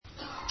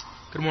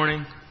Good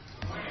morning.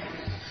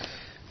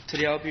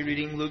 Today I'll be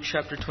reading Luke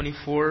chapter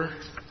 24,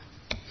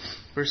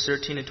 verse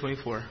 13 and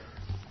 24.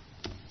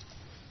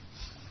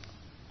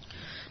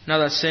 Now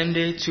that same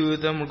day, two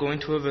of them were going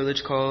to a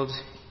village called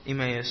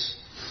Emmaus,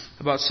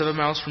 about 7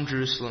 miles from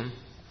Jerusalem.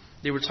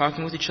 They were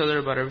talking with each other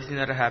about everything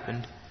that had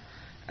happened.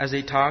 As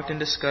they talked and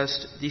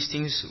discussed these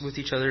things with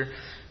each other,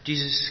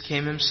 Jesus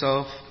came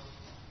himself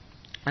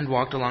and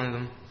walked along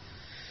them.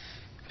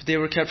 But they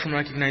were kept from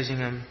recognizing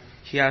him.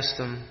 He asked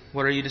them,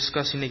 "What are you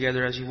discussing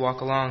together as you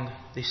walk along?"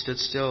 They stood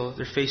still,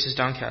 their faces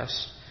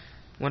downcast.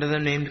 One of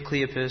them, named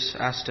Cleopas,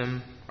 asked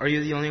him, "Are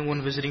you the only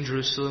one visiting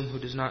Jerusalem who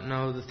does not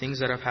know the things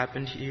that have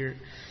happened here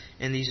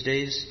in these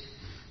days?"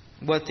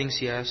 "What things?"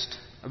 he asked.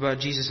 "About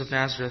Jesus of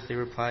Nazareth," they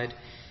replied.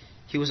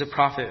 "He was a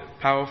prophet,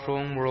 powerful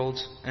in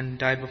words, and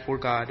died before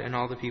God and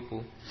all the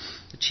people.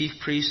 The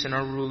chief priests and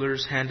our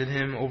rulers handed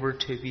him over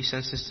to be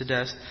sentenced to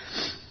death,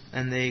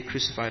 and they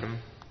crucified him.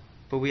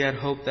 But we had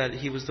hoped that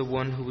he was the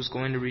one who was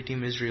going to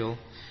redeem Israel.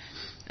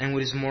 And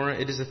what is more,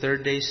 it is the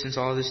third day since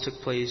all this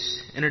took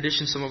place. In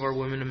addition, some of our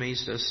women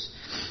amazed us.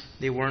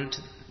 They went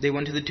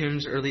to the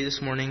tombs early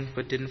this morning,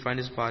 but didn't find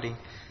his body.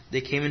 They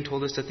came and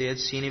told us that they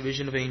had seen a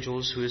vision of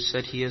angels who had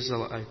said he is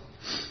alive.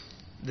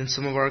 Then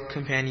some of our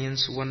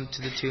companions went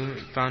to the tomb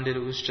and found it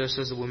was just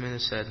as the women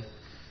had said.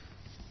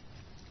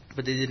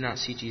 But they did not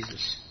see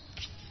Jesus."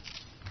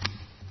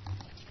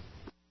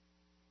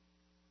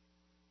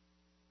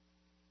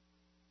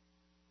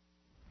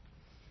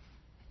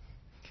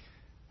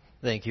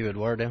 Thank you,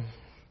 Eduardo.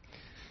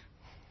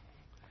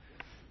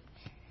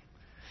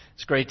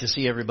 It's great to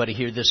see everybody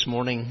here this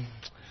morning.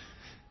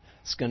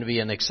 It's going to be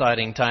an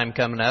exciting time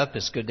coming up.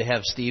 It's good to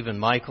have Steve and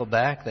Michael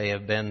back. They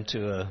have been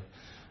to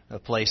a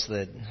place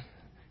that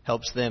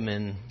helps them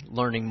in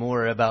learning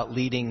more about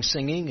leading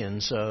singing,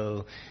 and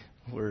so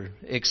we're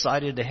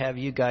excited to have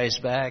you guys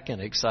back and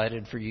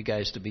excited for you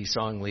guys to be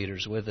song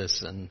leaders with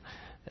us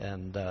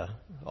and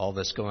all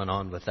that's going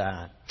on with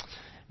that.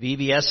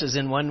 VBS is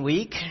in 1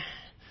 week.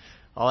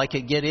 All I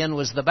could get in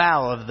was the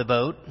bow of the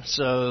boat,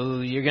 so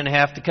you're going to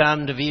have to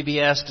come to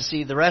VBS to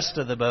see the rest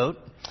of the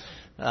boat.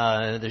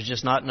 There's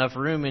just not enough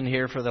room in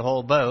here for the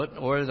whole boat,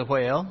 or the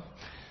whale,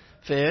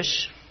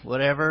 fish,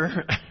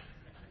 whatever.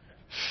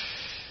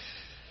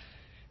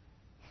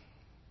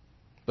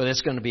 But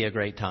it's going to be a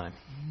great time.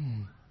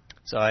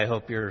 So I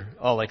hope you're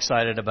all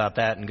excited about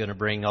that and going to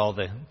bring all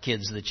the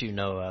kids that you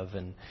know of.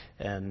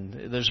 And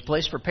there's a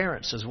place for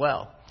parents as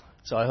well.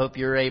 So I hope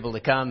you're able to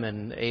come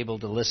and able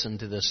to listen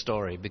to this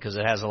story because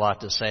it has a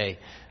lot to say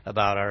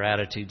about our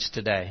attitudes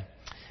today.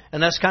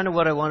 And that's kind of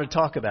what I want to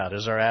talk about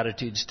is our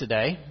attitudes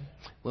today.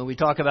 When we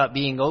talk about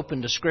being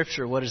open to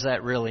Scripture, what does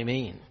that really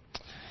mean?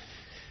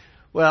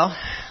 Well,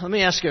 let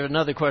me ask you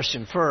another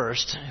question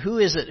first. Who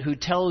is it who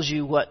tells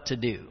you what to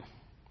do?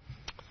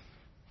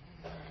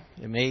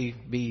 It may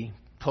be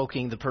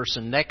poking the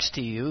person next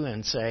to you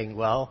and saying,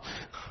 well,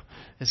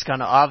 it's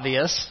kind of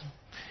obvious.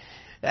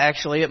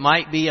 Actually, it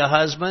might be a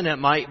husband, it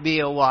might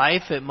be a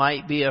wife, it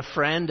might be a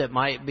friend, it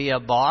might be a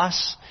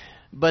boss.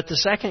 But the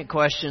second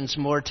question's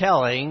more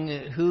telling.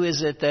 Who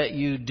is it that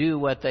you do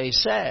what they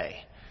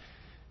say?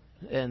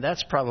 And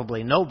that's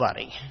probably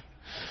nobody.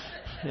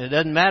 It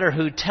doesn't matter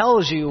who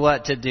tells you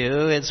what to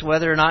do. It's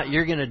whether or not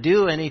you're going to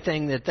do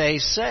anything that they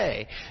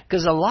say.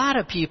 Because a lot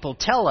of people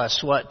tell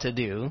us what to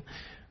do,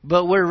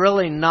 but we're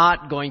really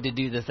not going to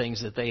do the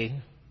things that they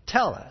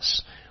tell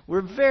us.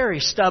 We're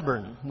very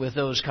stubborn with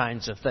those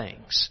kinds of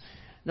things.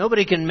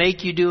 Nobody can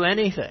make you do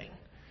anything.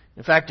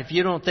 In fact, if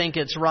you don't think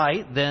it's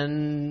right,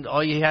 then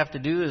all you have to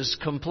do is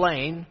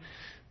complain,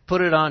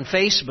 put it on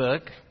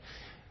Facebook.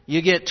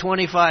 You get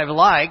 25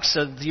 likes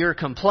of your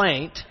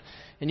complaint,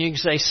 and you can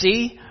say,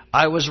 "See,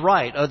 I was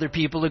right. Other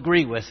people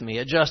agree with me."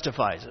 It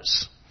justifies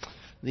us.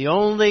 The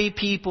only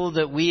people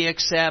that we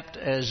accept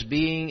as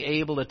being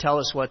able to tell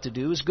us what to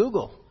do is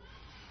Google.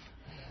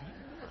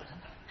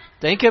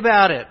 Think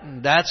about it.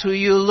 That's who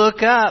you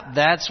look up.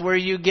 That's where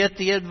you get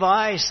the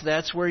advice.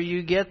 That's where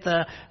you get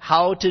the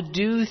how to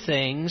do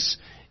things.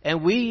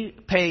 And we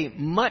pay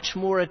much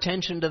more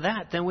attention to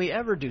that than we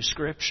ever do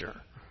Scripture.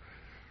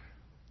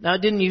 Now,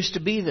 it didn't used to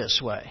be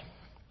this way.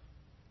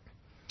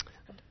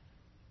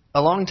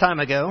 A long time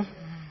ago,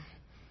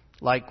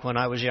 like when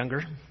I was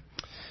younger,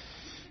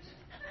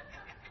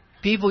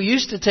 people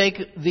used to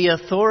take the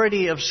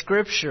authority of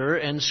Scripture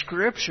and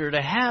Scripture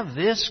to have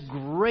this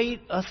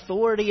great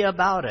authority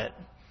about it.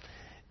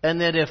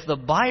 And that if the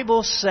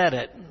Bible said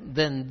it,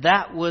 then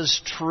that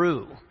was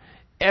true.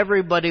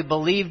 Everybody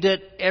believed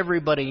it.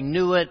 Everybody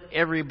knew it.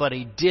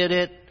 Everybody did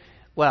it.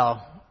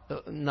 Well,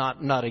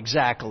 not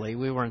exactly.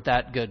 We weren't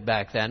that good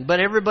back then. But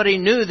everybody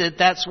knew that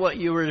that's what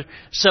you were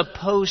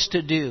supposed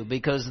to do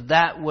because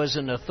that was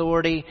an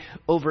authority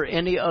over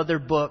any other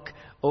book,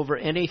 over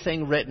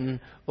anything written,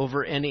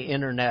 over any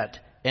internet,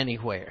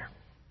 anywhere.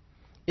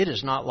 It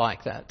is not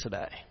like that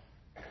today.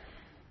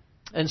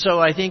 And so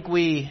I think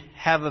we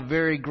have a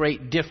very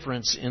great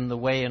difference in the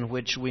way in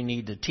which we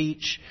need to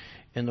teach,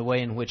 in the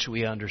way in which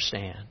we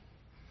understand.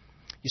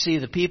 You see,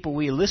 the people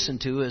we listen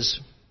to is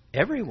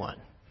everyone.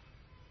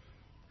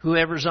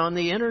 Whoever's on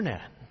the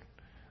internet.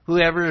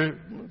 whoever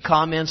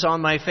comments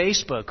on my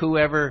Facebook,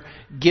 whoever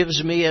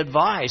gives me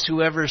advice,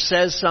 whoever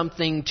says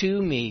something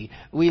to me.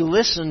 We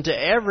listen to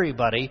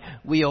everybody.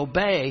 We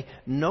obey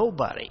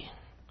nobody.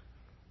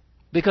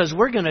 Because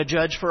we're going to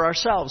judge for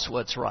ourselves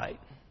what's right.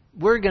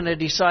 We're going to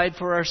decide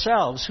for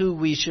ourselves who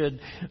we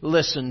should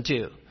listen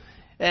to.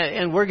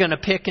 And we're going to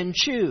pick and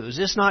choose.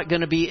 It's not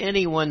going to be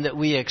anyone that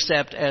we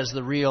accept as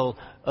the real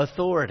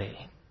authority.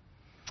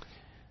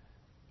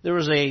 There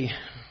was a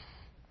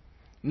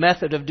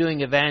method of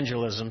doing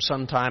evangelism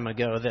some time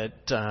ago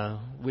that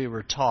we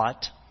were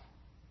taught.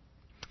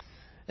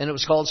 And it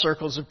was called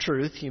Circles of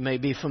Truth. You may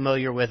be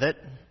familiar with it.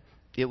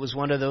 It was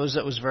one of those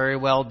that was very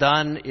well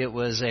done. It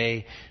was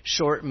a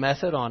short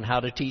method on how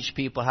to teach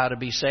people how to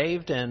be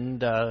saved,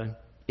 and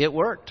it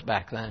worked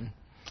back then.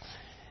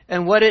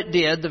 And what it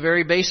did, the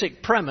very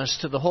basic premise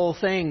to the whole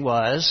thing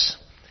was,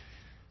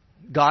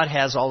 God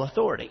has all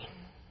authority.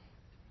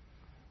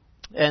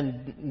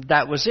 And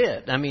that was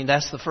it. I mean,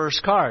 that's the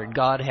first card.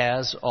 God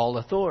has all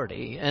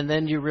authority. And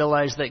then you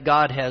realize that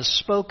God has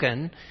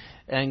spoken,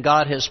 and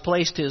God has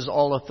placed His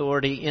all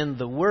authority in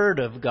the Word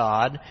of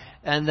God,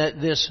 and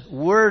that this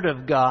Word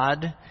of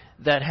God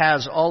that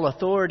has all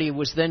authority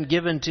was then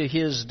given to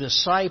His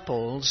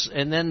disciples,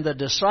 and then the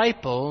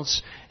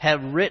disciples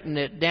have written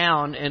it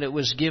down, and it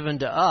was given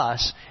to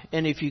us.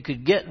 And if you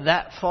could get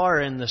that far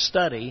in the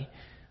study,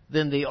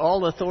 then the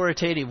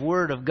all-authoritative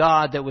Word of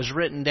God that was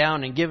written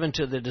down and given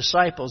to the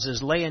disciples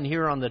is laying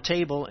here on the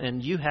table,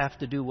 and you have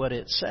to do what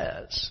it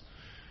says.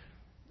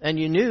 And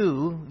you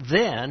knew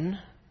then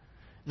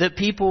that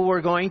people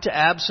were going to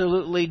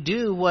absolutely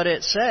do what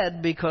it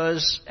said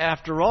because,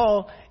 after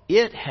all,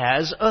 it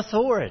has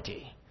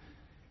authority.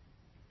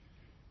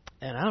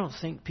 And I don't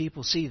think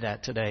people see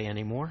that today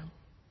anymore.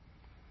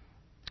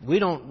 We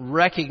don't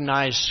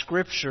recognize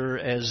Scripture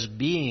as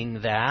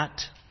being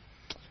that.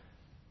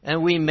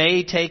 And we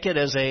may take it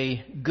as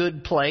a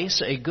good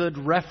place, a good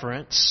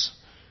reference.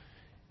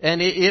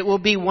 And it will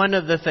be one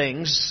of the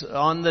things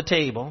on the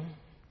table.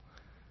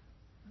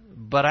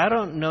 But I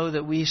don't know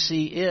that we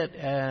see it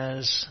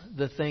as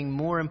the thing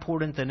more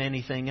important than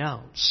anything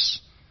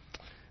else.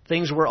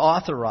 Things were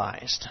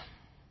authorized.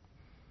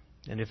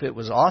 And if it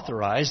was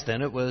authorized,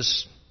 then it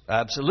was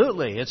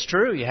absolutely, it's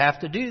true, you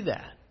have to do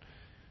that.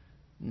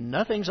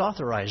 Nothing's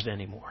authorized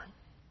anymore.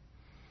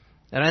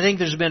 And I think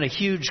there's been a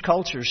huge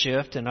culture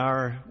shift in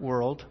our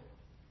world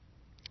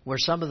where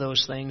some of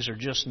those things are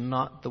just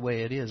not the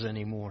way it is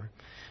anymore.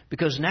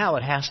 Because now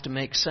it has to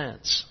make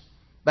sense.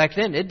 Back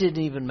then, it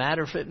didn't even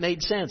matter if it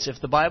made sense.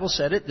 If the Bible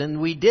said it, then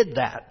we did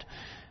that.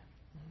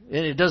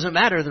 And it doesn't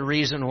matter the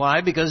reason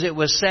why, because it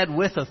was said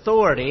with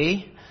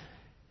authority,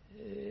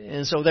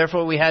 and so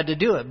therefore we had to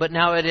do it. But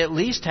now it at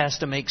least has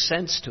to make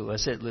sense to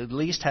us. It at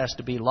least has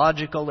to be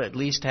logical. At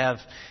least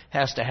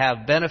has to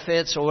have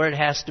benefits, or it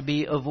has to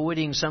be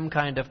avoiding some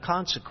kind of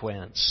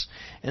consequence.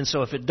 And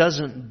so if it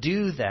doesn't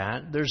do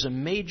that, there's a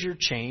major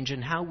change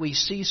in how we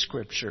see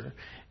Scripture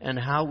and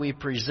how we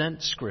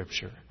present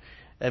Scripture.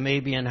 And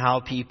maybe in how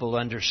people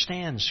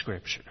understand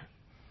Scripture.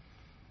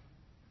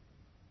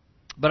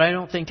 But I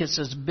don't think it's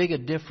as big a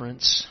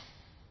difference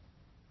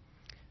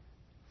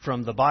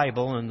from the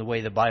Bible and the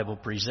way the Bible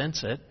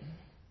presents it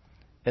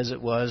as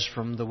it was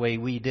from the way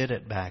we did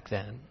it back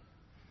then.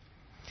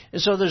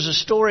 And so there's a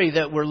story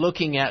that we're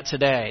looking at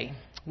today,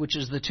 which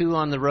is the two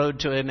on the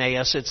road to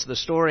Emmaus. It's the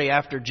story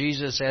after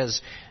Jesus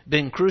has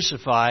been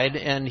crucified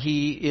and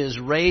He is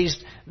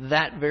raised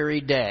that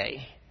very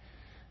day.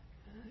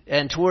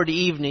 And toward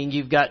evening,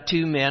 you've got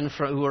two men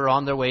who are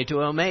on their way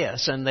to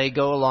Emmaus, and they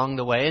go along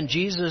the way, and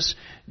Jesus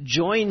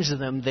joins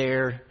them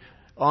there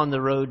on the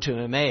road to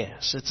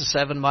Emmaus. It's a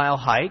 7-mile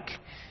hike,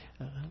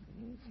 a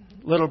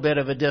little bit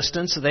of a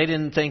distance. They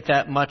didn't think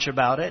that much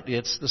about it.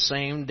 It's the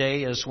same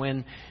day as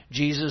when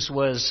Jesus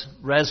was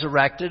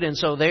resurrected, and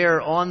so they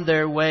are on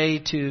their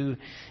way to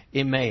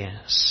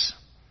Emmaus.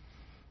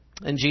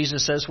 And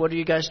Jesus says, "What are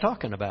you guys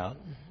talking about?"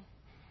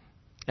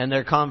 And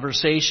their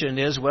conversation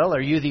is, "Well,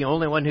 are you the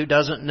only one who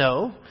doesn't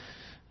know?"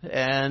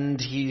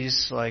 And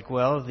he's like,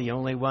 "Well, the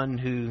only one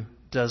who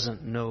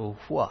doesn't know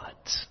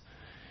what?"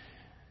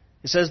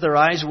 It says their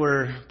eyes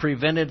were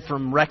prevented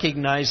from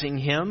recognizing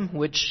Him,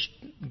 which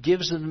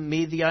gives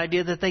me the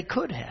idea that they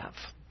could have.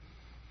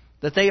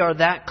 That they are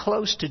that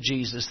close to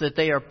Jesus, that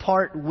they are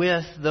part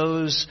with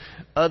those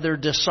other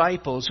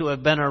disciples who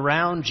have been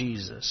around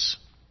Jesus.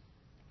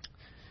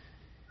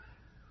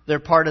 They're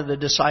part of the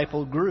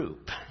disciple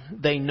group.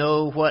 They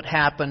know what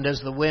happened as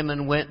the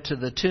women went to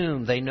the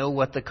tomb. They know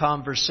what the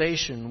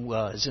conversation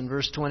was. In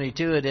verse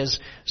 22, it is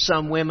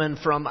some women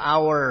from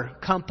our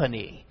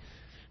company.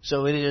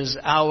 So it is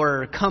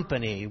our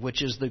company,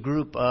 which is the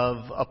group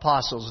of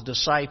apostles,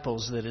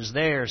 disciples that is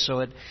there. So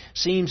it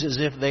seems as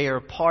if they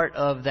are part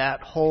of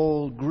that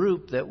whole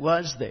group that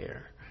was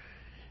there.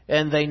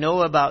 And they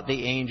know about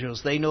the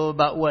angels. They know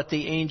about what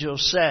the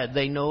angels said.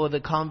 They know of the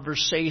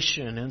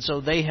conversation. And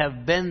so they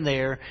have been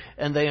there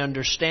and they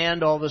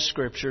understand all the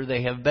Scripture.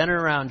 They have been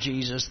around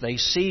Jesus. They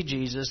see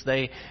Jesus.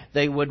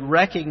 They would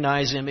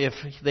recognize Him if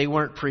they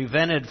weren't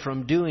prevented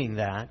from doing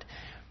that.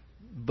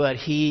 But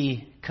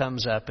he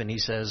comes up and he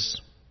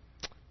says,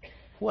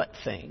 "What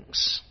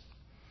things?"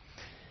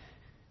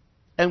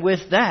 And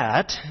with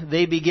that,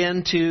 they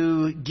begin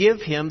to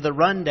give him the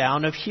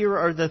rundown of, here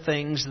are the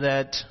things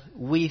that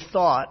we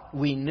thought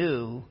we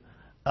knew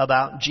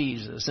about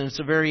Jesus. And it's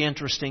a very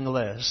interesting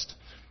list.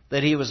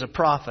 That he was a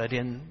prophet,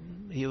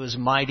 and he was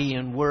mighty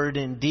in word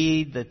and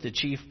deed, that the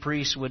chief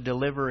priests would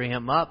deliver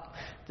him up,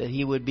 that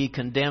he would be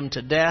condemned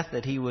to death,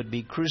 that he would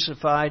be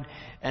crucified,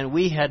 and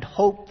we had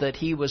hoped that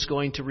he was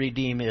going to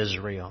redeem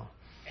Israel.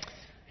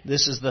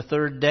 This is the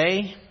third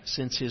day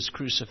since his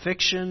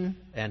crucifixion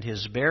and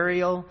his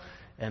burial,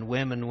 and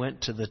women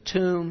went to the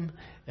tomb,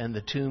 and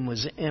the tomb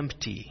was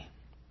empty.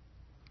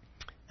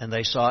 And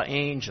they saw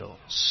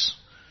angels.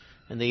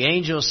 And the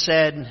angels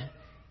said,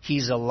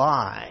 "He's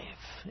alive,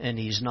 and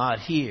he's not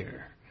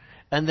here."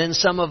 And then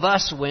some of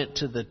us went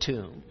to the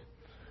tomb,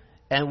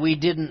 and we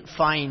didn't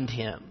find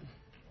him.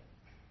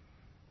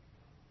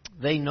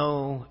 They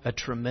know a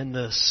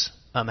tremendous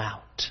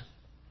amount.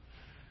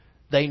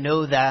 They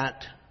know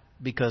that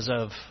because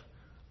of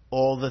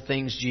all the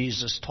things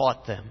Jesus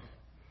taught them.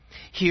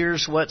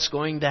 Here's what's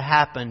going to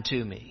happen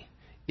to me.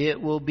 It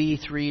will be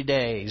 3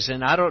 days.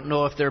 And I don't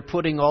know if they're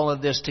putting all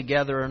of this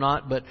together or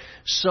not, but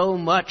so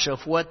much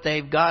of what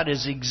they've got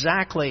is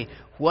exactly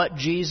what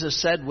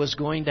Jesus said was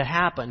going to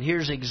happen.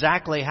 Here's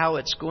exactly how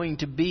it's going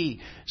to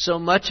be. So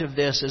much of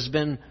this has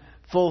been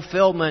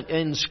fulfillment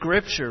in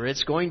Scripture.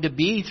 It's going to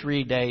be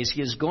 3 days.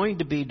 He is going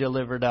to be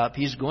delivered up.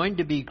 He's going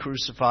to be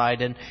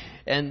crucified.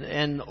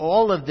 And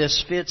all of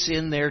this fits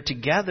in there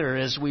together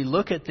as we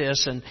look at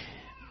this. And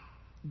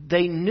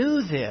they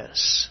knew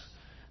this.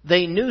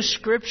 They knew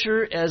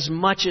Scripture as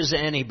much as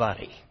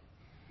anybody.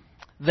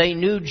 They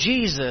knew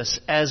Jesus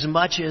as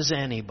much as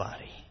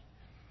anybody.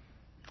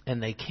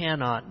 And they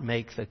cannot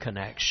make the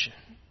connection.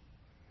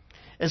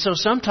 And so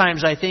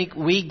sometimes I think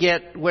we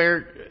get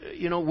where,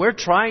 we're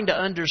trying to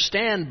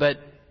understand, but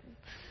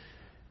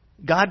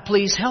God,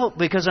 please help,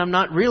 because I'm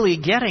not really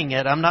getting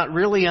it. I'm not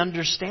really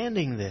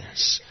understanding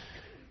this.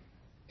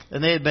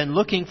 And they had been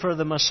looking for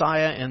the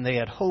Messiah, and they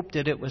had hoped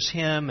that it was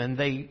Him, and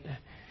they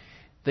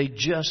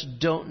just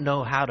don't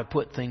know how to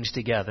put things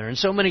together. And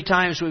so many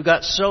times we've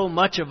got so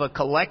much of a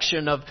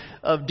collection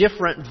of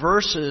different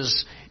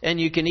verses, and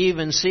you can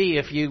even see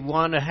if you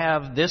want to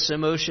have this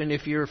emotion,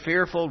 if you're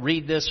fearful,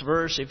 read this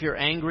verse. If you're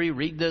angry,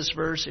 read this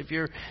verse.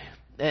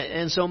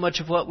 And so much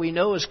of what we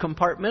know is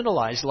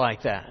compartmentalized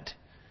like that.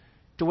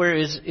 To where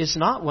it's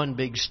not one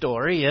big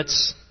story,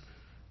 it's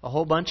a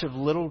whole bunch of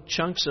little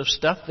chunks of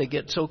stuff that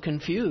get so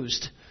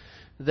confused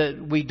that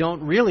we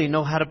don't really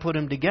know how to put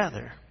them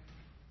together.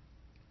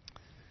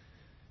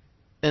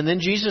 And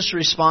then Jesus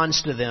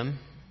responds to them,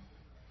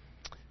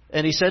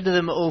 and He said to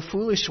them, "O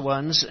foolish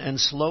ones, and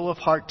slow of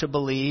heart to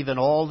believe in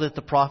all that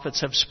the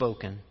prophets have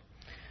spoken.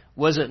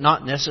 Was it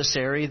not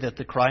necessary that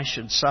the Christ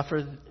should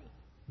suffer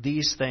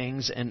these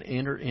things and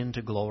enter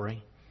into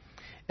glory?"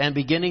 And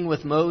beginning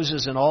with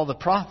Moses and all the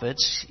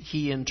prophets,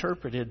 He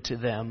interpreted to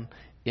them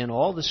in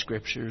all the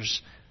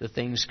Scriptures the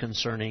things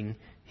concerning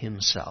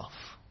Himself.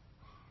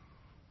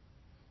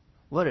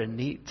 What a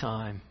neat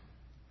time.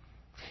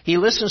 He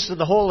listens to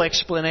the whole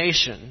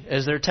explanation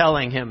as they're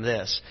telling him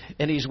this.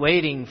 And he's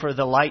waiting for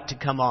the light to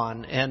come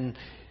on. And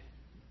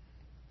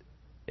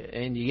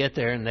you get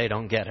there and they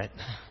don't get it.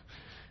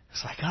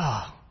 It's like,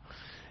 oh,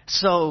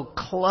 so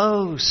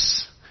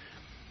close.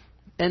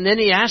 And then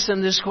he asks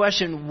them this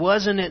question: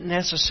 wasn't it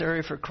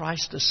necessary for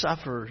Christ to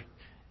suffer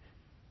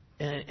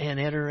and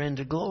enter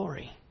into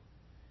glory?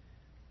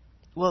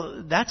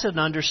 Well, that's an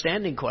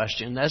understanding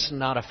question. That's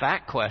not a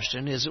fact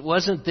question.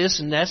 Wasn't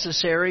this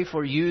necessary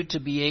for you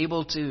to be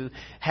able to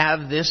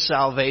have this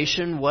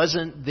salvation?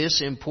 Wasn't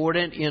this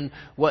important in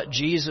what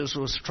Jesus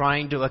was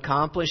trying to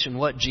accomplish and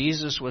what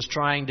Jesus was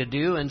trying to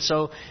do? And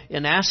so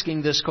in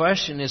asking this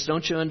question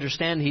don't you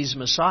understand He's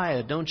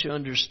Messiah? Don't you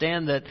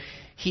understand that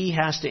He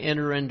has to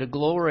enter into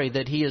glory,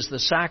 that He is the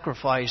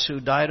sacrifice who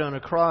died on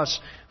a cross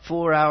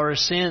for our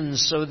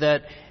sins so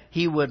that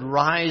He would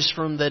rise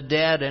from the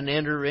dead and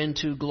enter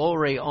into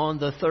glory on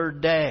the third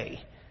day?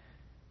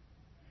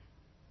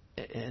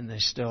 And they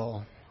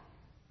still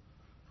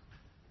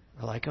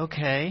are like,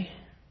 okay.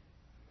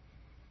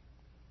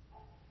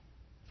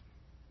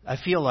 I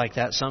feel like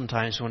that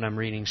sometimes when I'm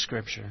reading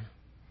Scripture.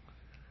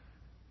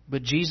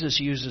 But Jesus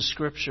uses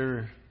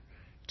Scripture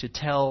to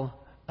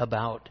tell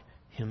about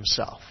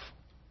Himself.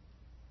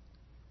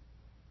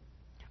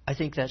 I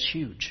think that's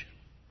huge.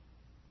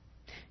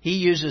 He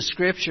uses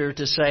Scripture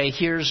to say,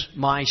 here's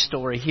my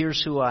story,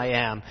 here's who I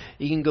am.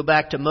 You can go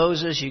back to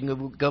Moses, you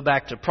can go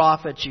back to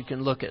prophets, you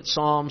can look at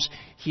Psalms.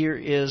 Here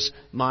is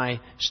my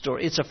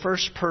story. It's a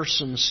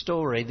first-person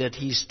story that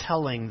He's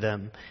telling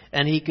them,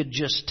 and He could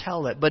just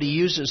tell it. But He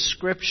uses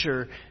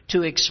Scripture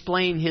to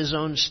explain His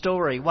own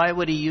story. Why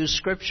would He use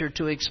Scripture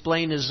to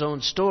explain His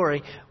own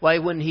story? Why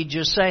wouldn't He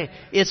just say,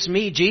 it's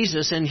me,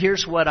 Jesus, and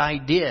here's what I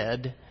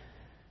did?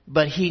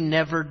 But He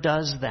never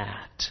does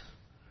that.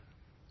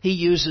 He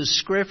uses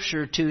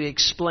Scripture to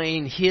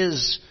explain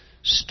His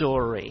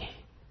story,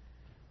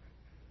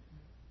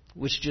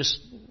 which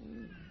just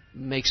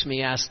makes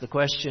me ask the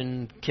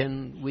question,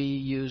 can we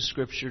use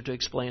Scripture to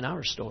explain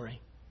our story?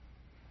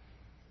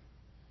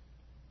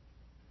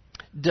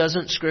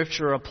 Doesn't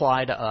Scripture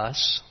apply to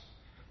us?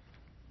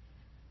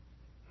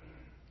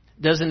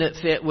 Doesn't it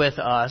fit with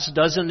us?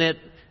 Doesn't it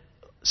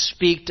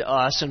speak to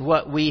us and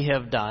what we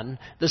have done?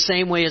 The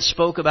same way it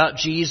spoke about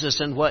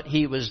Jesus and what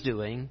He was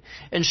doing.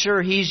 And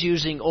sure, He's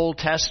using Old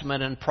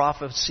Testament and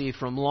prophecy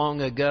from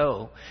long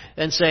ago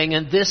and saying,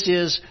 and this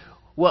is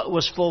what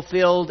was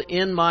fulfilled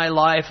in my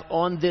life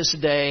on this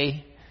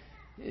day.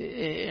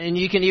 And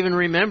you can even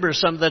remember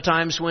some of the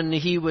times when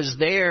He was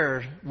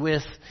there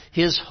with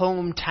His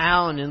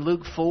hometown in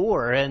Luke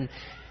 4, and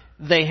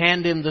they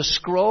hand Him the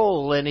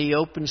scroll, and He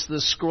opens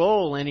the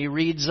scroll and He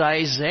reads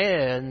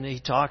Isaiah, and He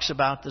talks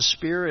about the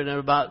Spirit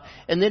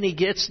and then He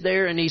gets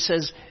there and He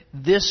says,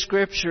 this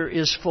Scripture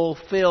is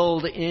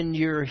fulfilled in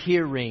your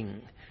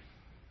hearing.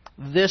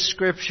 This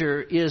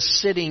Scripture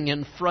is sitting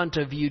in front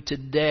of you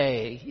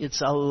today.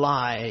 It's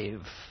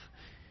alive.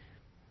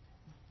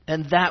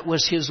 And that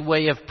was His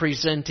way of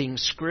presenting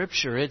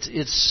Scripture.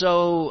 It's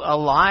so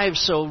alive,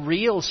 so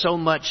real, so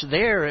much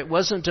there. It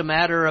wasn't a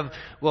matter of,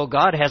 well,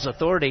 God has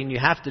authority and you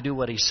have to do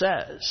what He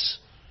says.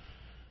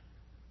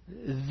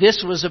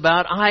 This was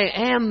about, I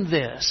am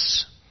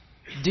this.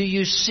 Do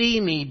you see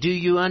me? Do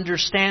you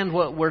understand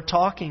what we're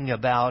talking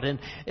about? And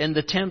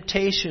the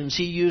temptations,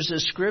 He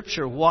uses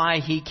Scripture, why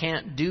He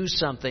can't do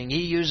something.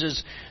 He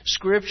uses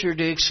Scripture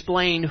to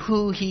explain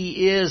who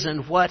He is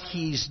and what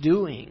He's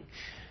doing.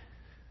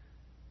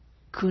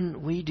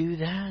 Couldn't we do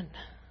that?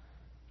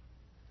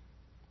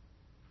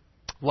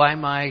 Why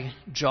my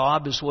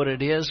job is what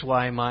it is,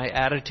 why my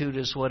attitude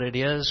is what it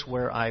is,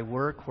 where I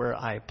work, where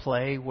I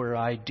play, where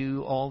I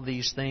do all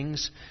these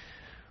things,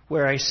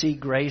 where I see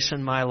grace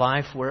in my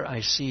life, where I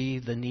see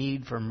the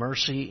need for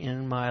mercy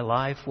in my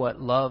life,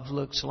 what love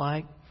looks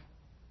like,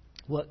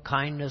 what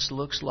kindness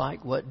looks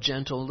like, what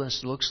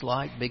gentleness looks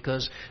like,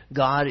 because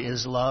God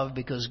is love,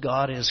 because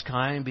God is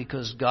kind,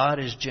 because God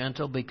is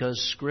gentle,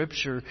 because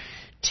Scripture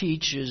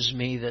teaches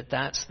me that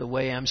that's the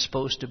way I'm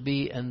supposed to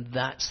be, and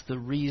that's the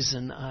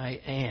reason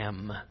I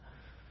am.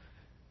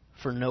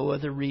 For no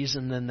other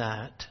reason than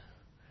that.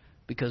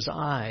 Because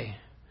I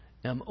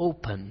am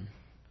open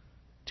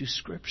to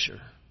Scripture.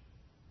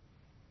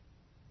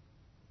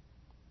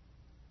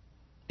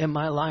 And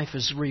my life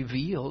is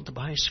revealed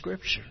by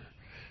Scripture.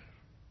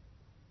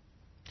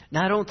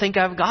 Now, I don't think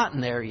I've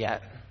gotten there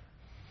yet.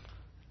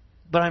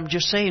 But I'm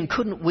just saying,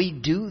 couldn't we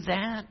do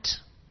that?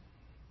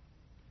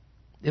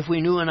 If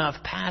we knew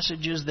enough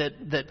passages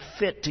that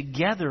fit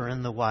together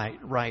in the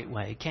right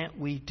way, can't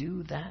we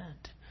do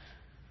that?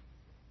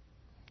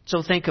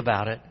 So think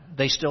about it.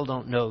 They still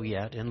don't know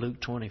yet in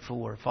Luke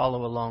 24.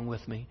 Follow along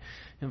with me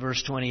in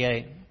verse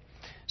 28.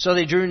 So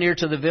they drew near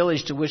to the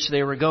village to which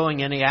they were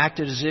going, and He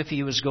acted as if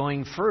He was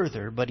going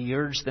further, but He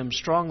urged them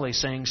strongly,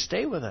 saying,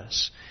 stay with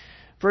us,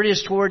 for it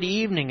is toward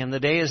evening, and the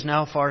day is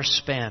now far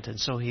spent. And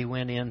so He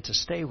went in to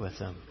stay with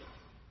them.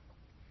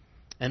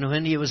 And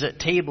when He was at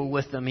table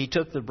with them, He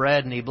took the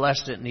bread and He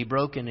blessed it and He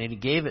broke it and He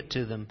gave it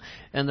to them.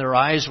 And their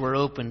eyes were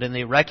opened and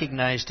they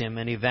recognized Him,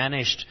 and He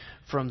vanished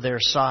from their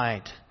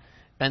sight.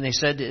 And they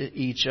said to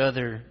each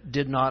other,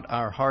 did not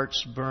our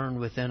hearts burn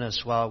within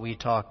us while we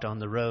talked on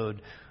the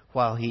road,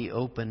 while He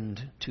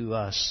opened to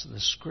us the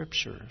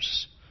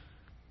Scriptures?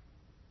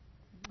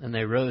 And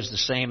they rose the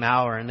same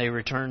hour, and they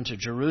returned to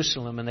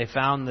Jerusalem, and they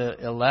found the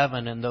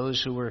 11 and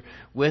those who were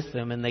with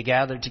them, and they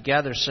gathered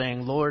together,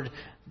 saying, Lord,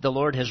 the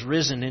Lord has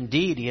risen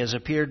indeed. He has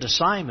appeared to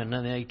Simon.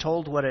 And they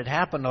told what had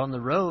happened on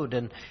the road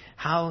and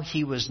how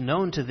He was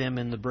known to them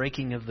in the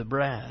breaking of the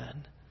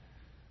bread.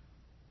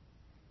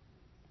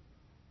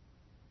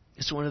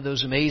 It's one of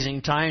those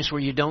amazing times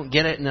where you don't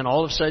get it and then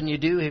all of a sudden you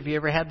do. Have you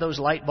ever had those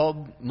light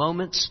bulb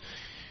moments?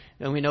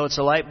 And we know it's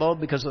a light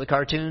bulb because of the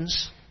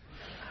cartoons.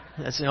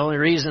 That's the only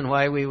reason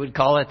why we would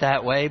call it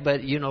that way.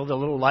 But, you know, the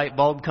little light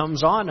bulb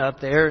comes on up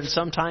there, and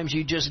sometimes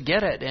you just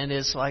get it. And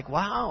it's like,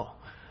 wow,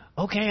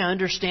 okay, I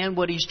understand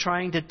what He's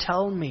trying to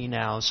tell me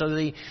now.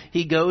 So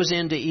he goes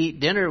in to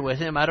eat dinner with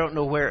him. I don't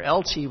know where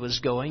else he was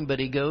going, but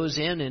he goes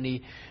in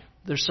and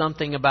there's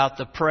something about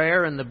the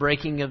prayer and the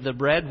breaking of the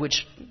bread,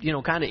 which, you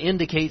know, kind of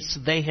indicates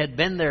they had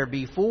been there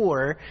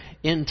before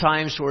in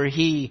times where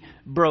He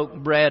broke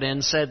bread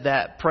and said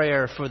that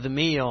prayer for the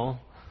meal.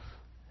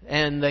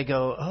 And they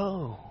go,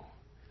 oh,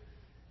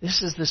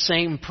 this is the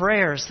same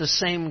prayer. It's the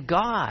same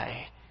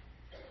guy.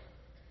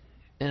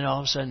 And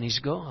all of a sudden He's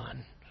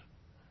gone.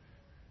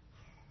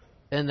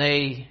 And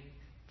they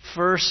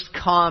first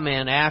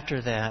comment after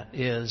that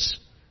is,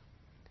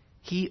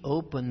 He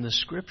opened the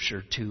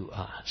Scripture to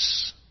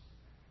us.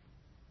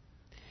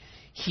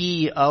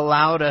 He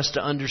allowed us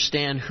to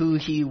understand who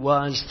He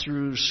was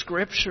through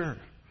Scripture.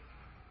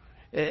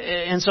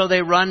 And so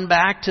they run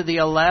back to the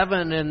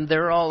 11 and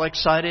they're all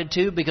excited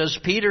too because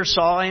Peter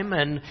saw Him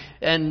and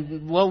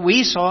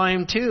we saw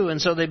Him too. And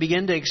so they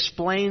begin to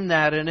explain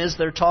that, and as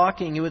they're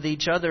talking with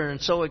each other and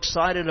so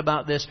excited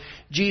about this,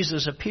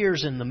 Jesus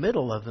appears in the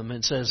middle of them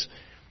and says,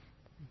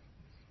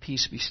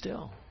 peace be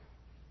still.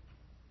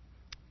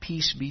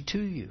 Peace be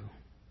to you.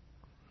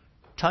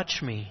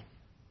 touch me.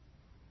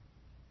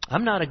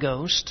 I'm not a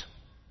ghost.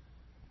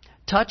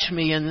 Touch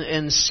me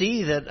and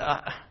see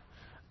that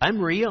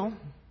I'm real.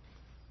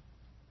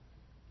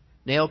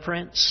 Nail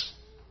prints,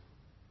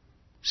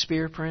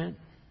 spear print.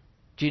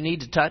 Do you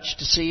need to touch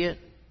to see it?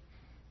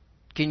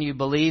 Can you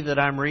believe that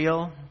I'm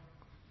real?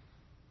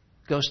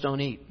 Ghosts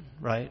don't eat,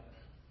 right?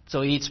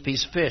 So he eats a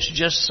piece of fish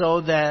just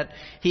so that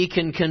he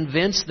can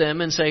convince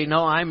them and say,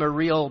 no, I'm a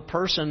real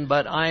person,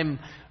 but I'm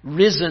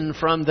risen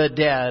from the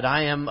dead.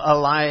 I am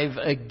alive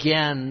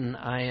again.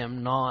 I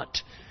am not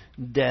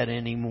dead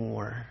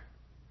anymore.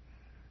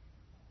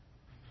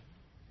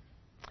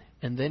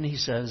 And then he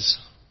says,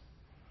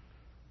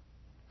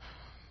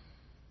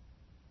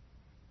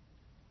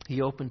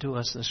 he opened to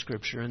us the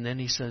Scripture, and then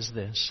he says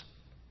this.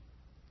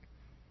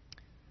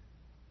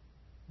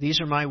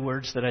 These are my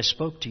words that I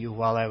spoke to you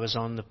while I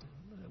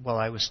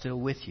was still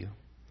with you,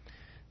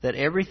 that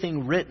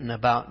everything written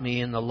about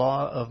me in the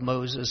law of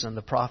Moses and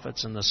the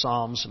prophets and the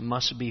Psalms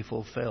must be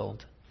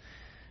fulfilled.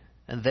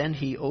 And then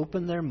he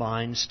opened their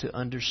minds to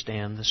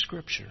understand the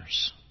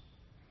Scriptures.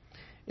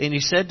 And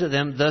he said to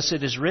them, thus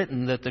it is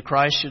written that the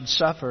Christ should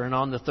suffer and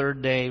on the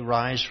third day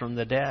rise from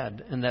the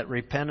dead, and that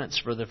repentance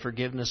for the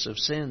forgiveness of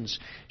sins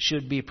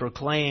should be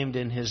proclaimed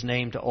in his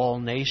name to all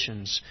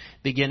nations,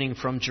 beginning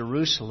from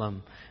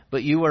Jerusalem.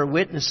 But you are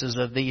witnesses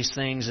of these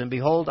things, and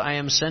behold, I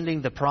am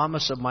sending the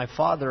promise of my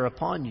Father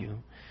upon you.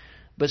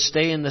 But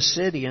stay in the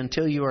city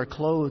until you are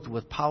clothed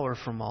with power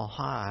from on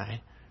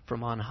high.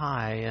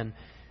 And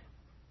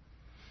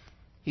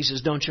he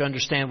says, don't you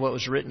understand what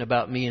was written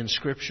about me in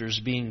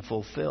Scriptures being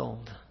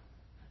fulfilled?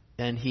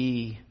 And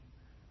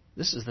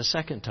this is the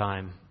second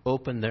time,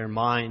 opened their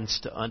minds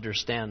to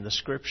understand the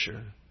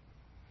Scripture.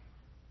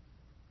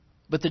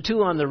 But the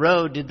two on the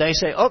road, did they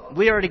say, oh,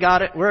 we already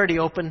got it, we're already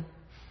open?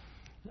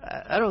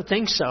 I don't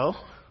think so.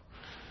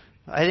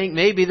 I think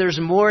maybe there's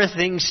more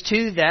things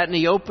to that, and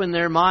he opened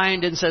their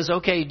mind and says,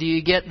 okay, do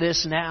you get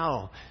this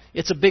now?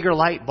 It's a bigger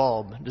light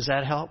bulb. Does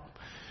that help?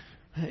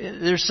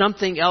 There's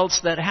something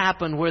else that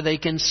happened where they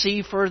can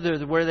see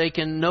further, where they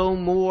can know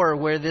more,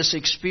 where this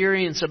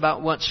experience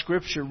about what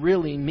Scripture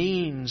really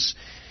means.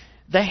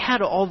 They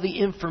had all the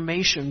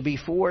information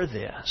before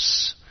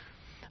this.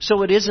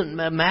 So it isn't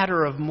a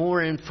matter of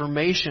more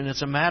information.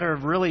 It's a matter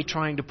of really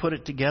trying to put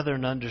it together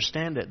and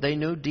understand it. They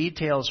know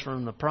details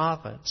from the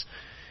prophets,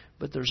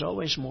 but there's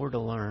always more to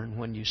learn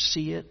when you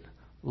see it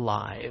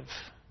live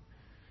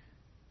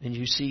and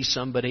you see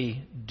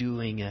somebody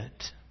doing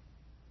it.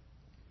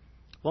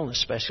 Well,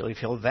 especially if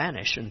he'll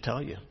vanish and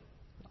tell you,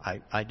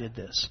 I did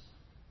this.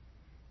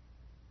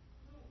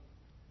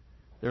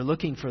 They're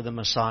looking for the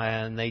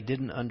Messiah and they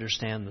didn't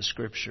understand the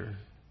Scripture,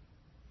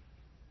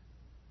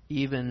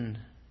 even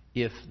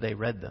if they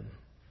read them,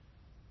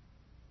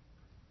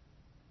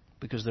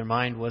 because their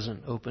mind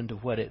wasn't open to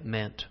what it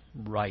meant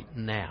right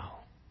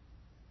now.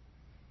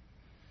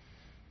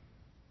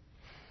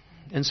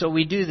 And so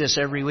we do this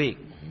every week.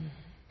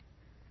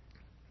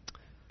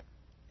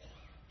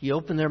 You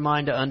open their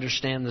mind to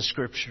understand the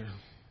Scripture.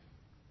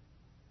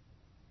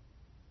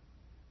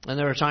 And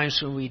there are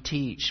times when we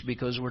teach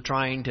because we're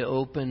trying to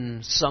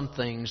open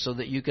something so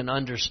that you can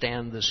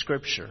understand the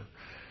Scripture.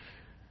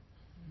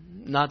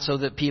 Not so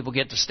that people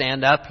get to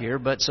stand up here,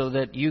 but so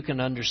that you can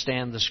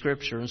understand the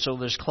Scripture. And so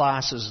there's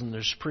classes and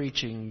there's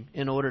preaching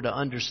in order to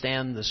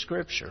understand the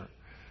Scripture.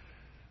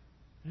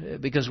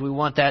 Because we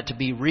want that to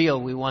be real.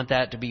 We want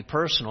that to be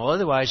personal.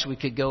 Otherwise, we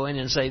could go in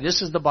and say,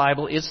 this is the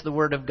Bible. It's the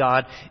Word of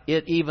God.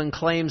 It even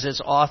claims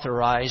it's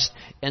authorized.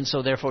 And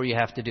so therefore you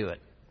have to do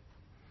it.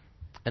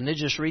 And then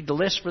just read the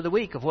list for the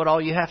week of what all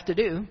you have to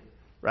do.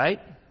 Right?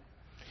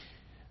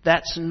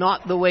 That's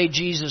not the way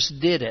Jesus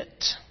did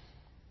it.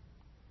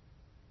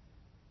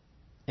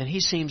 And He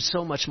seems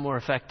so much more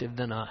effective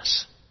than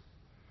us.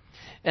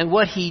 And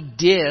what He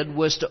did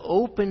was to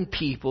open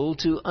people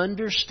to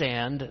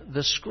understand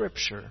the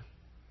Scripture.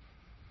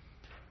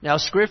 Now,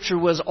 Scripture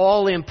was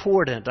all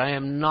important. I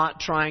am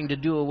not trying to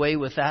do away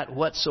with that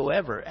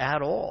whatsoever,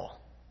 at all.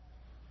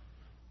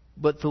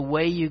 But the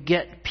way you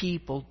get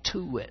people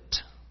to it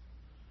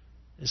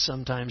is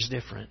sometimes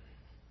different.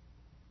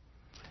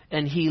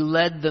 And He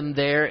led them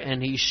there,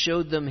 and He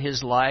showed them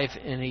His life,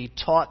 and He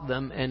taught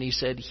them, and He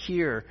said,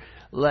 here,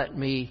 let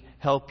me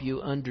help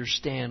you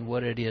understand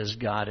what it is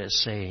God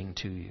is saying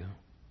to you.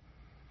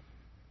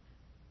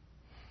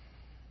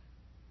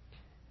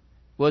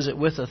 Was it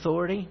with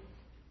authority?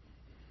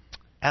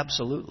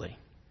 Absolutely.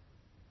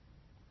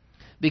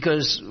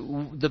 Because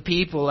the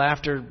people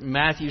after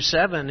Matthew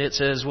 7, it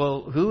says,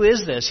 well, who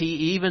is this?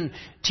 He even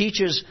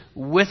teaches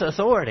with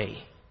authority.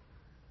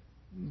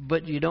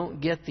 But you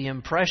don't get the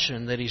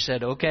impression that He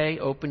said, okay,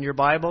 open your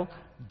Bible,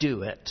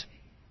 do it.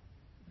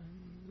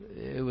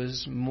 It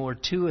was more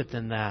to it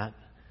than that,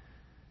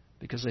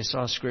 because they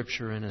saw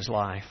Scripture in His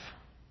life.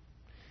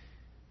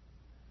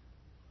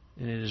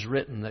 And it is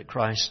written that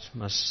Christ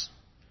must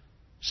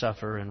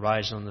suffer and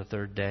rise on the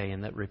third day,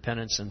 and that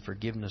repentance and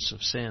forgiveness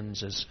of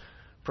sins is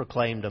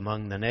proclaimed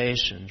among the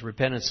nations.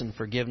 Repentance and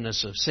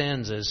forgiveness of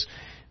sins is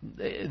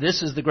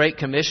This is the Great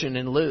Commission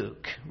in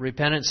Luke.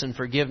 Repentance and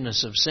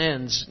forgiveness of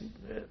sins.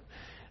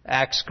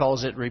 Acts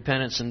calls it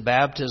repentance and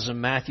baptism.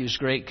 Matthew's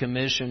Great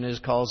Commission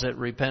calls it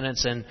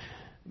repentance and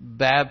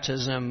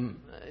baptism.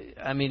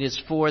 I mean,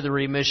 it's for the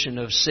remission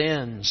of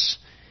sins.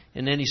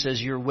 And then he says,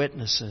 you're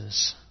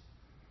witnesses.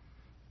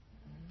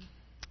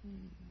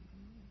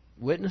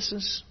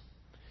 Witnesses?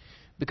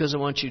 Because I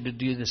want you to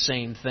do the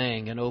same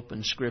thing and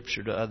open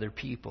Scripture to other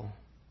people.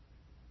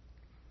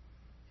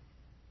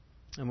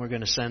 And we're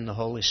going to send the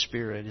Holy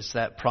Spirit. It's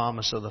that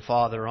promise of the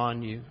Father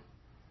on you.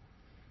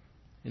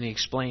 And He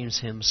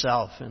explains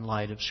Himself in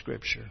light of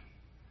Scripture.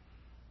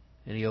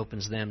 And He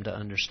opens them to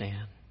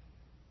understand.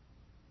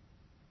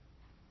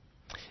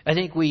 I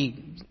think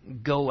we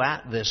go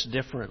at this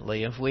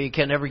differently. If we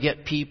can ever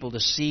get people to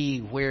see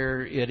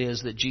where it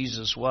is that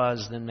Jesus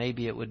was, then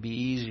maybe it would be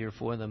easier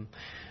for them.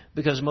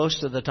 Because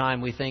most of the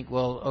time we think,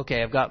 well,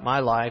 okay, I've got my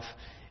life,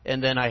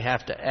 and then I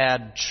have to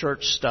add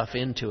church stuff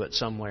into it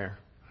somewhere.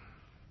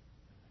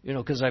 You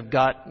know, because I've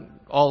got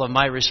all of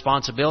my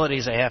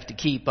responsibilities I have to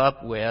keep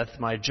up with,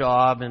 my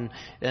job and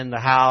the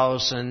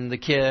house and the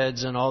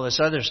kids and all this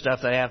other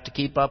stuff that I have to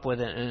keep up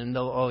with. And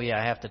oh yeah,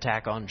 I have to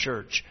tack on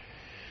church.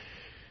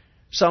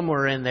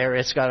 Somewhere in there,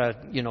 it's got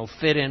to,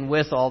 fit in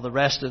with all the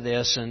rest of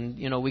this. And,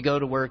 we go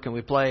to work and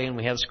we play and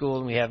we have school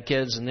and we have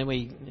kids. And then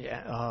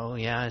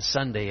it's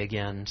Sunday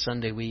again.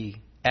 Sunday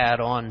we add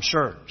on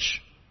church.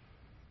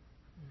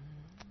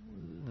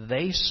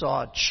 They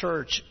saw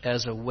church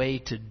as a way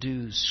to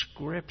do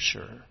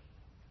Scripture.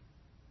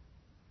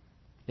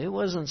 It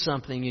wasn't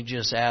something you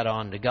just add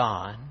on to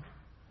God.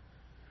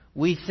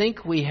 We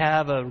think we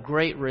have a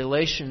great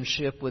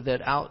relationship with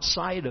it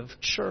outside of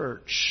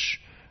church.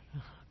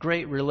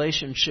 Great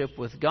relationship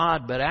with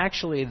God, but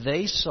actually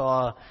they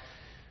saw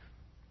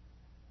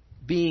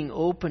being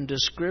open to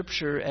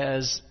Scripture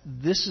as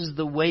this is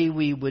the way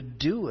we would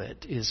do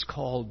it is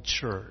called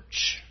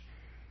church.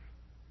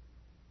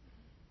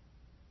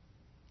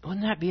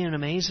 Wouldn't that be an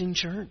amazing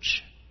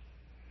church?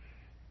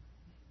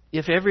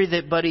 If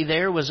everybody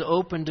there was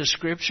open to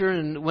Scripture,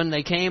 and when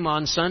they came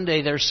on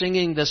Sunday, they're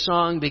singing the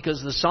song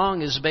because the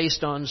song is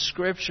based on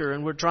Scripture,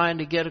 and we're trying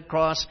to get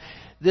across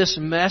this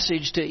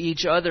message to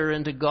each other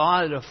and to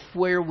God of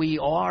where we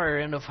are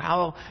and of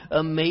how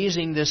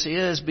amazing this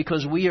is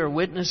because we are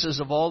witnesses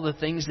of all the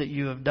things that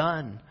you have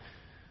done.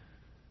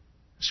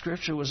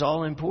 Scripture was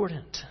all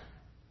important.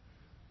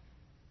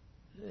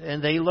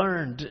 And they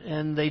learned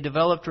and they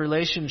developed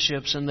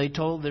relationships and they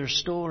told their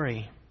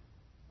story.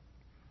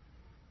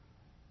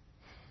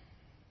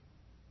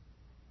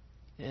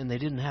 And they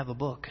didn't have a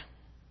book.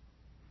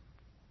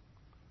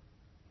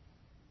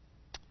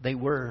 They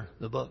were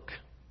the book.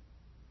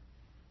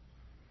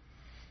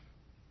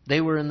 They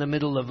were in the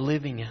middle of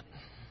living it.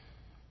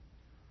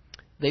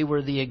 They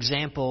were the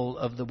example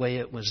of the way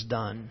it was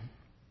done.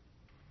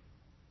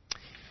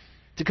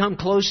 To come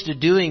close to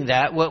doing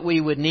that, what we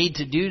would need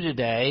to do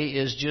today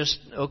is just,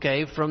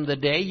 okay, from the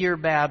day you're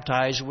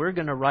baptized, we're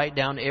going to write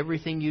down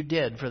everything you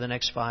did for the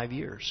next 5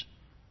 years.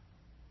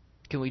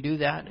 Can we do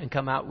that and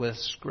come out with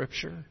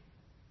Scripture?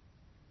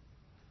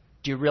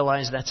 Do you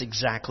realize that's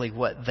exactly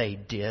what they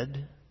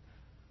did?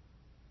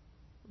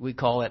 We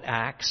call it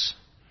Acts.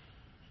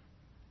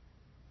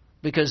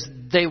 Because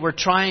they were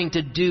trying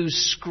to do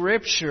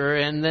Scripture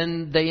and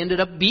then they ended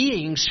up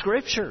being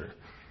Scripture.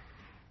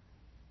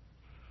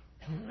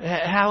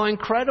 How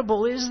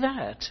incredible is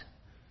that?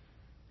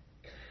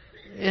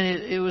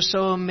 And it was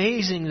so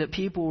amazing that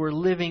people were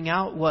living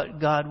out what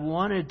God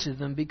wanted to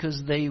them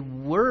because they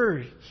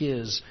were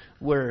His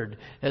Word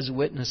as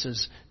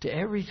witnesses to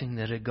everything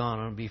that had gone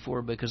on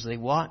before because they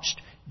watched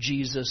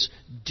Jesus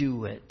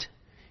do it.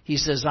 He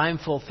says, I'm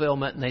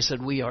fulfillment, and they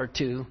said, we are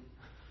too.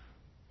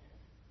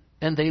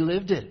 And they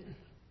lived it.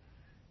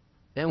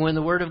 And when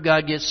the Word of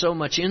God gets so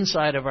much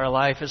inside of our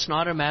life, it's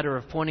not a matter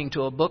of pointing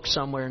to a book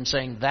somewhere and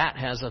saying that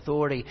has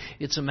authority.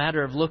 It's a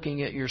matter of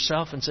looking at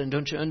yourself and saying,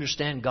 don't you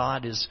understand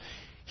God is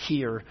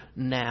here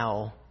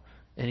now?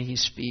 And He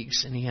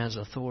speaks and He has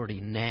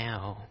authority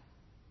now.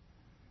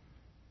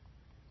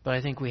 But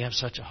I think we have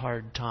such a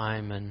hard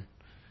time in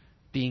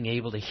being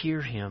able to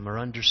hear Him or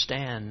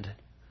understand.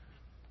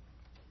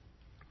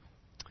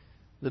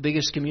 The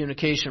biggest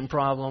communication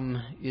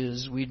problem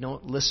is we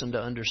don't listen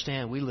to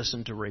understand. We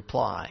listen to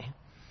reply.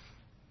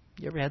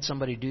 You ever had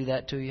somebody do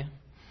that to you?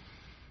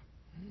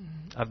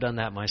 I've done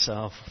that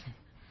myself.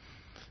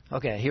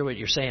 Okay, I hear what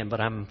you're saying, but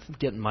I'm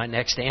getting my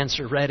next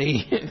answer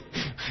ready.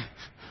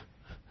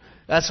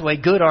 That's the way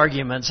good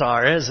arguments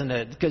are, isn't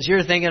it? Because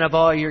you're thinking of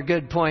all your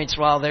good points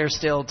while they're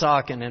still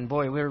talking. And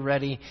boy, we're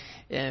ready,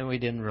 and we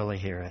didn't really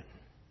hear it.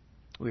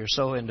 We are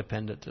so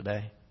independent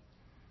today.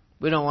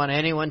 We don't want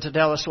anyone to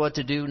tell us what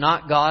to do.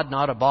 Not God,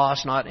 not a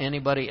boss, not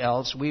anybody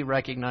else. We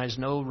recognize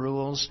no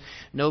rules,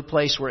 no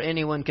place where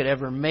anyone could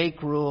ever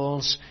make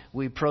rules.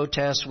 We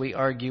protest, we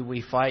argue,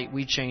 we fight,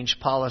 we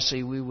change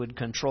policy, we would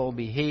control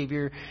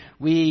behavior.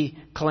 We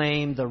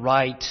claim the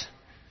right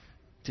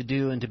to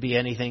do and to be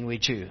anything we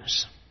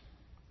choose.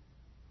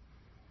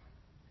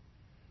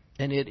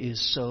 And it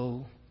is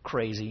so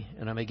crazy,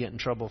 and I may get in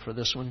trouble for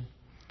this one.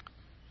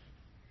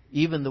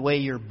 even the way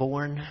you're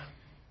born.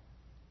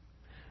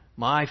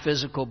 My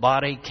physical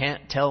body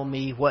can't tell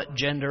me what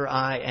gender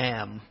I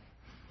am.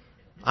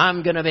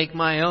 I'm going to make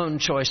my own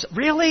choice.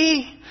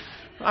 Really?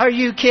 Are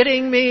you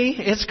kidding me?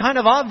 It's kind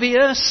of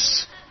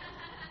obvious.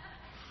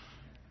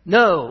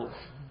 No.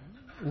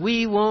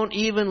 We won't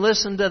even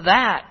listen to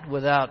that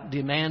without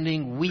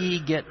demanding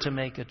we get to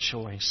make a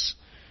choice.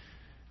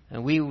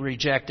 And we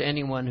reject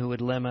anyone who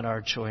would limit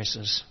our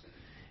choices.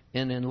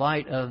 And in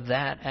light of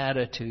that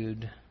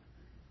attitude,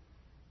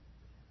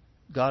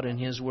 God and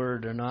His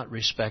Word are not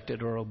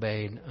respected or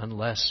obeyed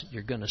unless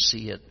you're going to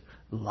see it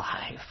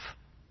live.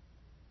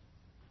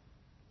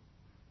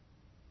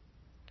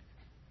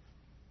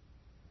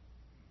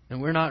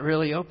 And we're not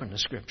really open to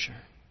Scripture.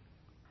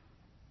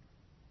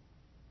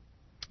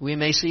 We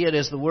may see it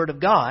as the Word of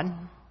God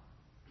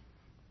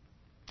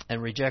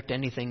and reject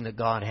anything that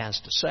God has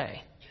to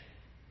say.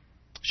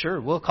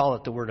 Sure, we'll call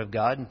it the Word of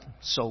God.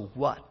 So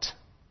what?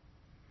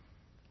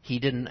 He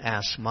didn't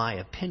ask my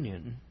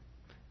opinion.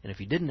 And if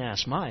He didn't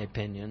ask my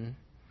opinion,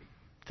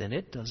 then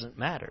it doesn't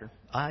matter.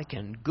 I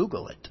can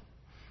Google it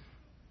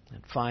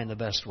and find the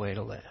best way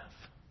to live.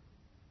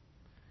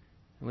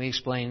 And we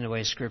explain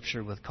away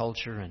Scripture with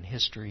culture and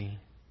history.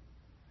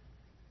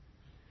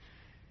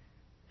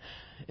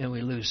 And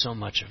we lose so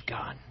much of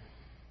God.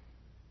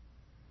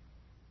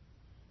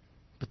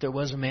 But there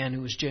was a man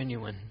who was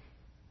genuine,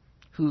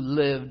 who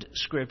lived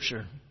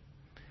Scripture.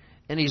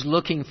 And he's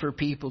looking for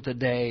people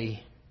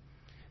today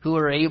who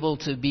are able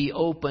to be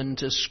open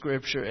to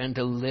Scripture and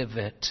to live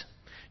it,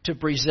 to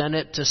present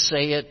it, to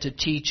say it, to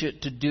teach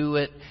it, to do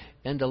it,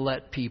 and to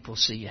let people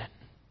see it.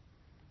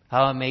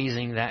 How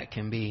amazing that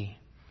can be.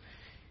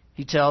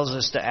 He tells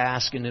us to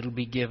ask and it'll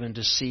be given,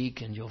 to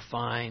seek and you'll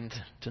find,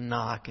 to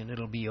knock and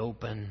it'll be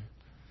open.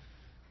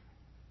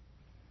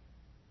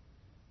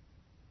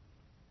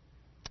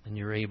 And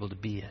you're able to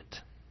be it.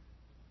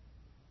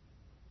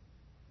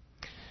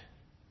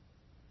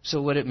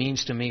 So what it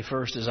means to me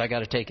first is I got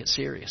to take it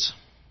serious.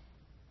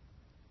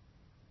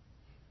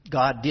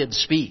 God did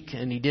speak,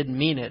 and He did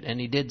mean it, and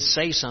He did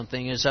say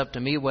something. It's up to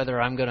me whether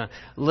I'm going to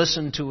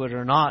listen to it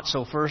or not.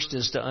 So first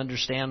is to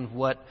understand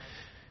what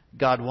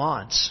God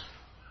wants.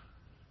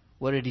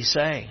 What did He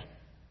say?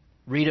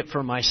 Read it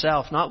for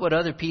myself. Not what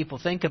other people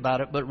think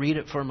about it, but read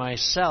it for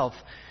myself.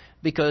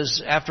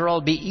 Because after all,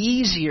 it'd be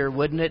easier,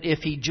 wouldn't it, if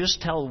He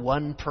just tell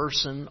one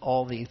person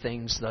all the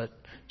things that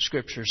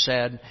Scripture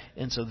said.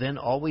 And so then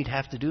all we'd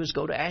have to do is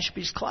go to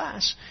Ashby's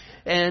class.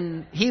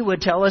 And he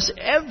would tell us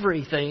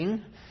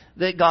everything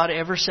that God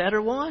ever said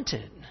or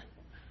wanted.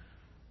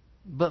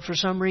 But for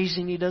some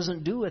reason He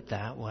doesn't do it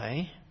that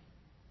way.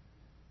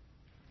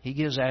 He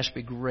gives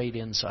Ashby great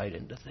insight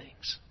into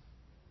things.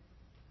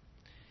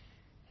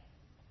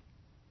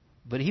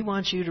 But He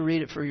wants you to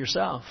read it for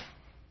yourself.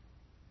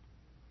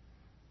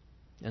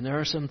 And there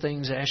are some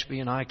things Ashby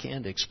and I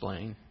can't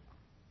explain.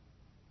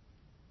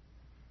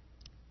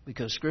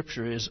 Because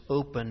Scripture is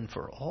open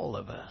for all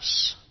of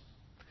us.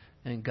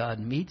 And God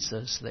meets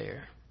us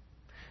there.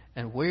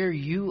 And where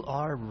you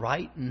are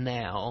right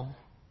now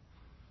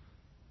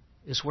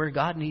is where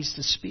God needs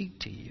to speak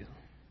to you.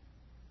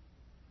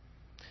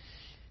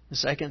 The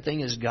second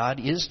thing is God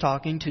is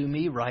talking to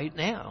me right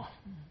now.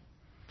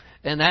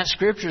 And that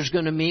Scripture is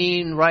going to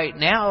mean right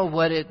now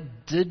what it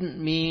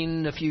didn't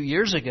mean a few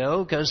years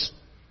ago, because,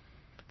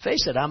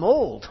 face it, I'm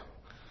old.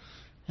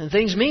 And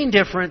things mean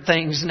different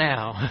things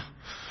now.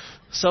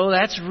 So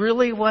that's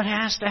really what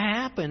has to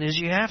happen, is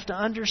you have to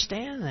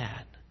understand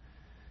that.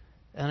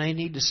 And I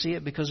need to see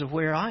it because of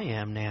where I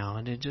am now.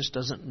 And it just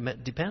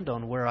doesn't depend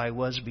on where I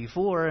was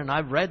before. And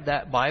I've read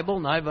that Bible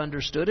and I've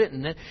understood it.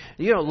 And,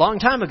 a long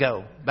time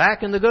ago,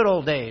 back in the good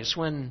old days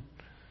when...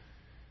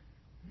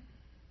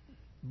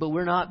 But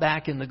we're not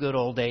back in the good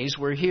old days.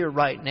 We're here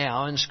right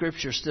now. And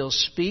Scripture still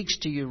speaks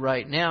to you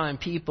right now. And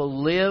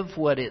people live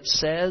what it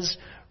says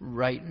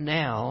right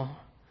now.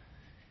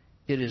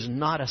 It is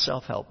not a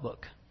self-help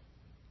book.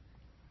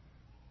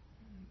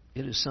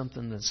 It is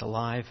something that's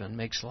alive and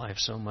makes life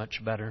so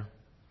much better.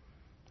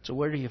 So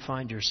where do you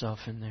find yourself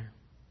in there?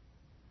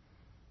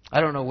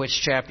 I don't know which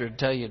chapter to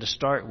tell you to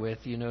start with.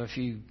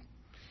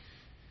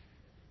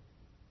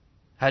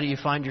 How do you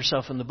find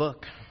yourself in the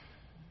book?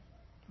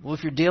 Well,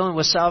 if you're dealing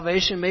with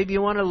salvation, maybe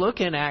you want to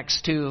look in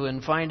Acts 2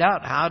 and find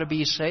out how to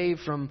be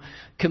saved from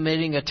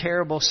committing a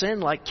terrible sin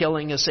like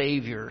killing a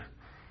Savior.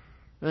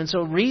 And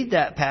so read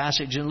that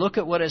passage and look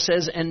at what it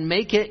says and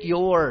make it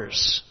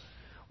yours.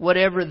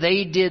 Whatever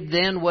they did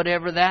then,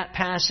 whatever that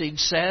passage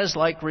says,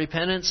 like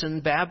repentance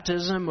and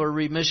baptism or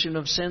remission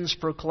of sins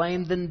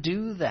proclaimed, then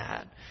do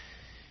that.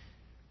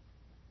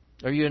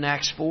 Are you in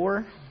Acts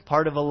 4?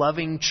 Part of a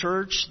loving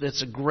church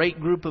that's a great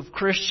group of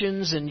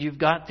Christians and you've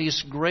got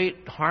this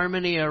great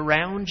harmony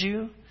around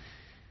you?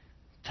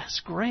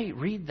 That's great.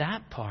 Read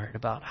that part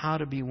about how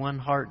to be one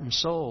heart and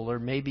soul. Or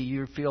maybe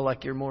you feel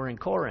like you're more in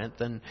Corinth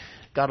and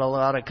got a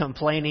lot of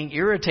complaining,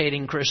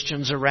 irritating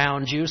Christians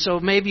around you. So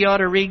maybe you ought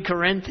to read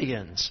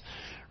Corinthians.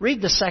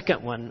 Read the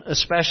second one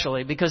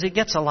especially because it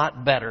gets a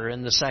lot better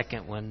in the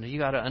second one. You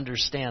got to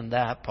understand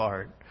that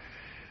part.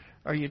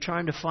 Are you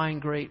trying to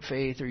find great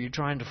faith? Are you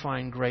trying to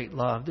find great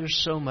love?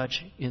 There's so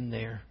much in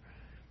there.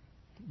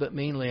 But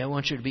mainly, I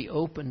want you to be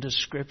open to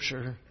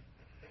Scripture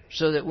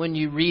so that when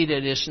you read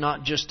it, it's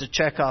not just to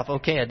check off,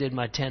 okay, I did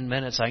my 10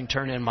 minutes, I can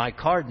turn in my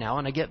card now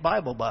and I get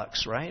Bible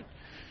bucks, right?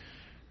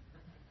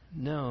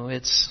 No,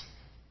 it's,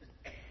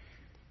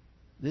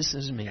 this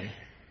is me.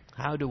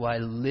 How do I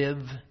live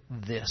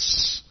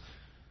this?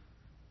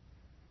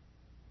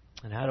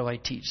 And how do I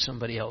teach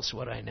somebody else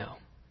what I know?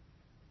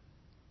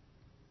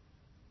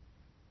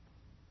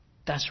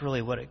 That's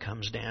really what it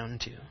comes down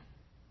to.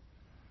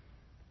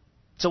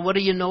 So what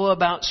do you know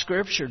about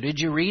Scripture? Did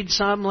you read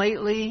some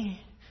lately?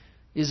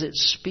 Is it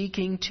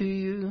speaking to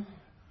you?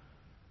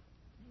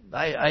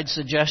 I'd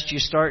suggest you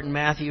start in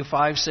Matthew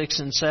 5, 6,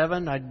 and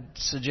 7. I'd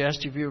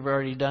suggest if you've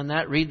already done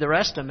that, read the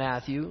rest of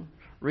Matthew.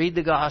 Read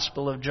the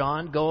Gospel of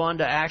John. Go on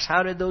to Acts.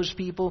 How did those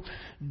people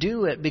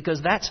do it?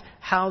 Because that's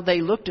how they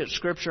looked at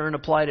Scripture and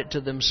applied it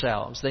to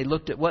themselves. They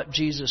looked at what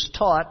Jesus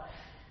taught,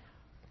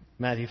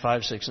 Matthew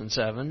 5, 6, and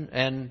 7,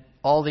 and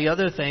all the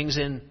other things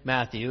in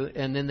Matthew,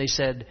 and then they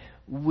said,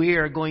 we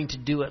are going to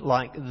do it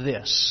like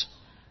this.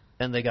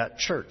 And they got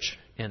church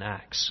in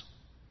Acts.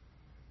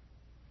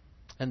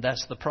 And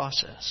that's the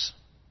process.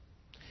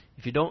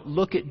 If you don't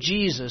look at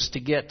Jesus to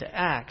get to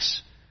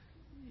Acts,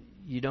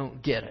 you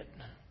don't get it.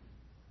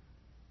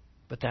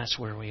 But that's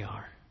where we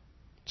are.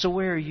 So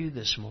where are you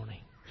this morning?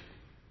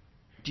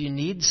 Do you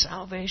need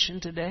salvation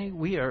today?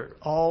 We are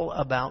all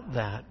about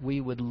that.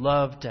 We would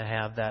love to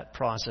have that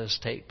process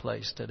take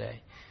place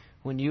today.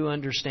 When you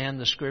understand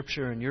the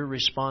Scripture and you're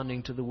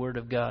responding to the Word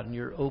of God and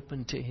you're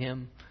open to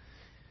Him,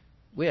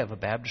 we have a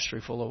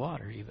baptistry full of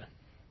water even.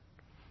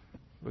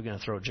 We're going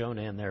to throw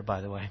Jonah in there,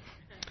 by the way.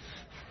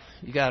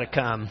 You got to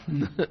come.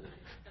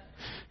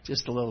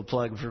 Just a little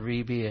plug for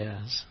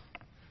VBS.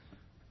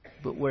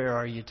 But where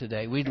are you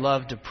today? We'd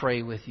love to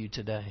pray with you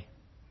today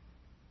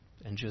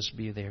and just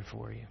be there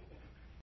for you.